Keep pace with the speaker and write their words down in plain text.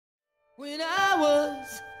When I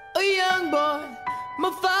was a young boy,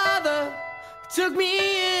 my father took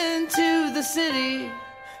me into the city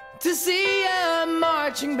to see a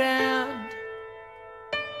marching band.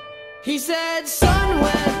 He said, son,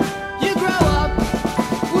 when you grow up,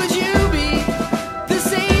 would you be the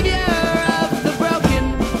savior of the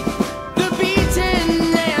broken, the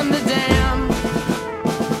beaten, and the damned?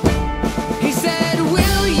 He said,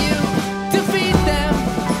 will you defeat them,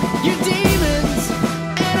 your demons,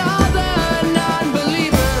 and all the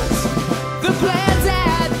non-believers, the plans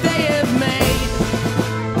that they have made?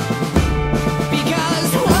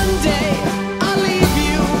 Because one day I'll leave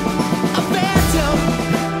you a phantom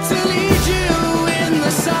to lead you in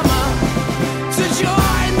the summer to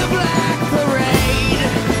join the Black Parade.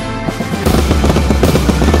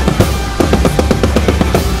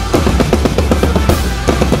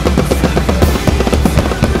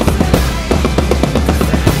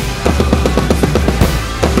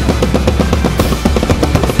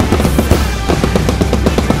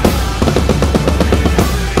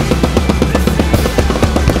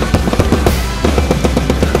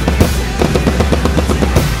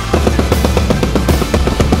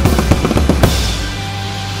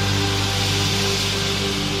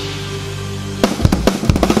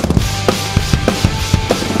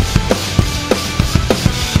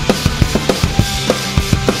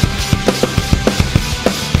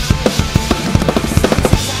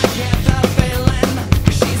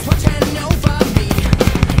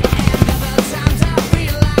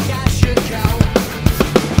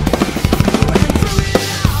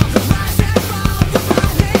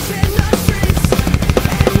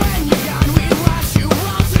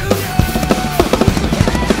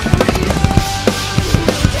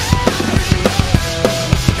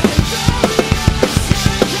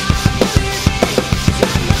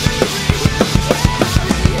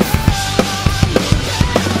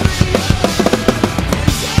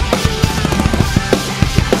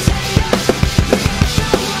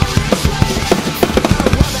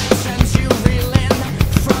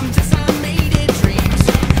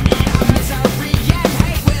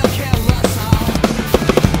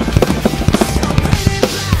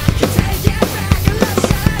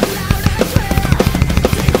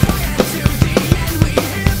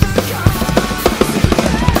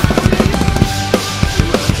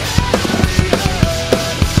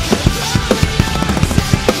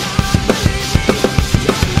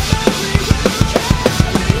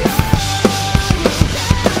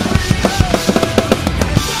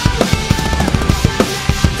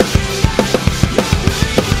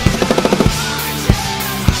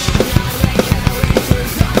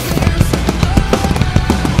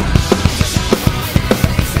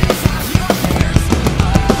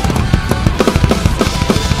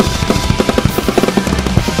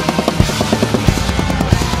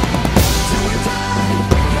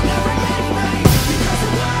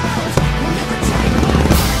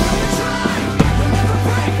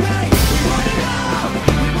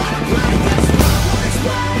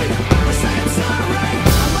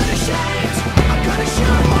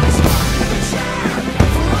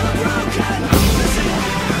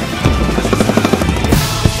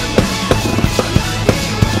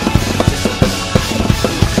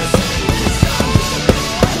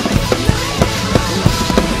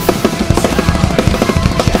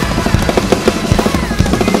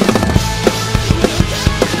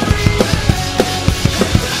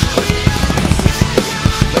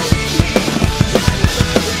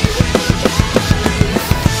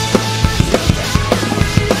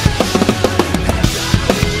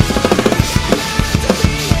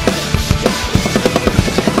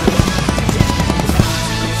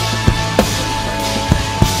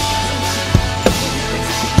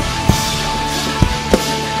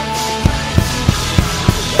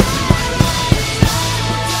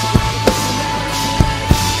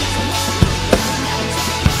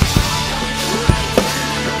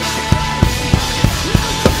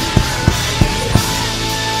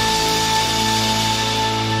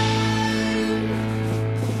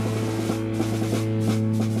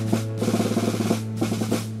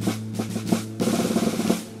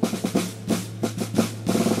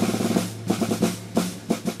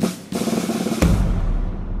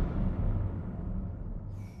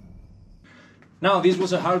 Now, this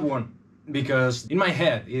was a hard one, because in my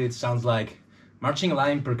head it sounds like marching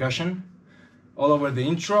line percussion all over the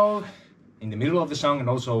intro, in the middle of the song, and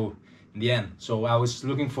also in the end. So I was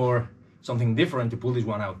looking for something different to pull this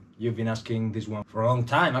one out. You've been asking this one for a long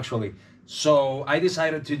time, actually. So I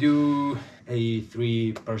decided to do a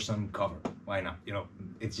 3-person cover. Why not? You know,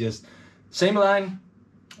 it's just same line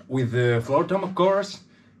with the floor tom, of course,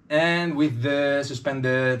 and with the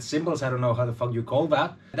suspended cymbals. I don't know how the fuck you call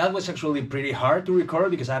that. That was actually pretty hard to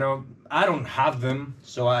record because I don't have them,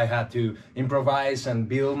 so I had to improvise and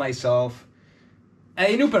build myself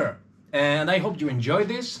a new pair. And I hope you enjoyed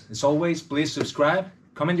this. As always, please subscribe,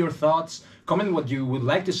 comment your thoughts, comment what you would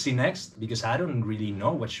like to see next, because I don't really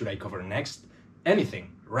know what should I cover next.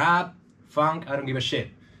 Anything, rap, funk, I don't give a shit.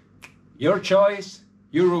 Your choice,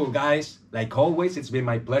 your rule, guys. Like always, it's been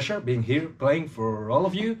my pleasure being here playing for all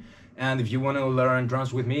of you. And if you want to learn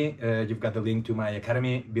drums with me, you've got the link to my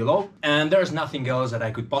academy below. And there's nothing else that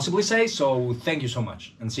I could possibly say, so thank you so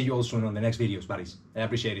much. And see you all soon on the next videos, buddies. I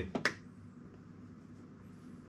appreciate it.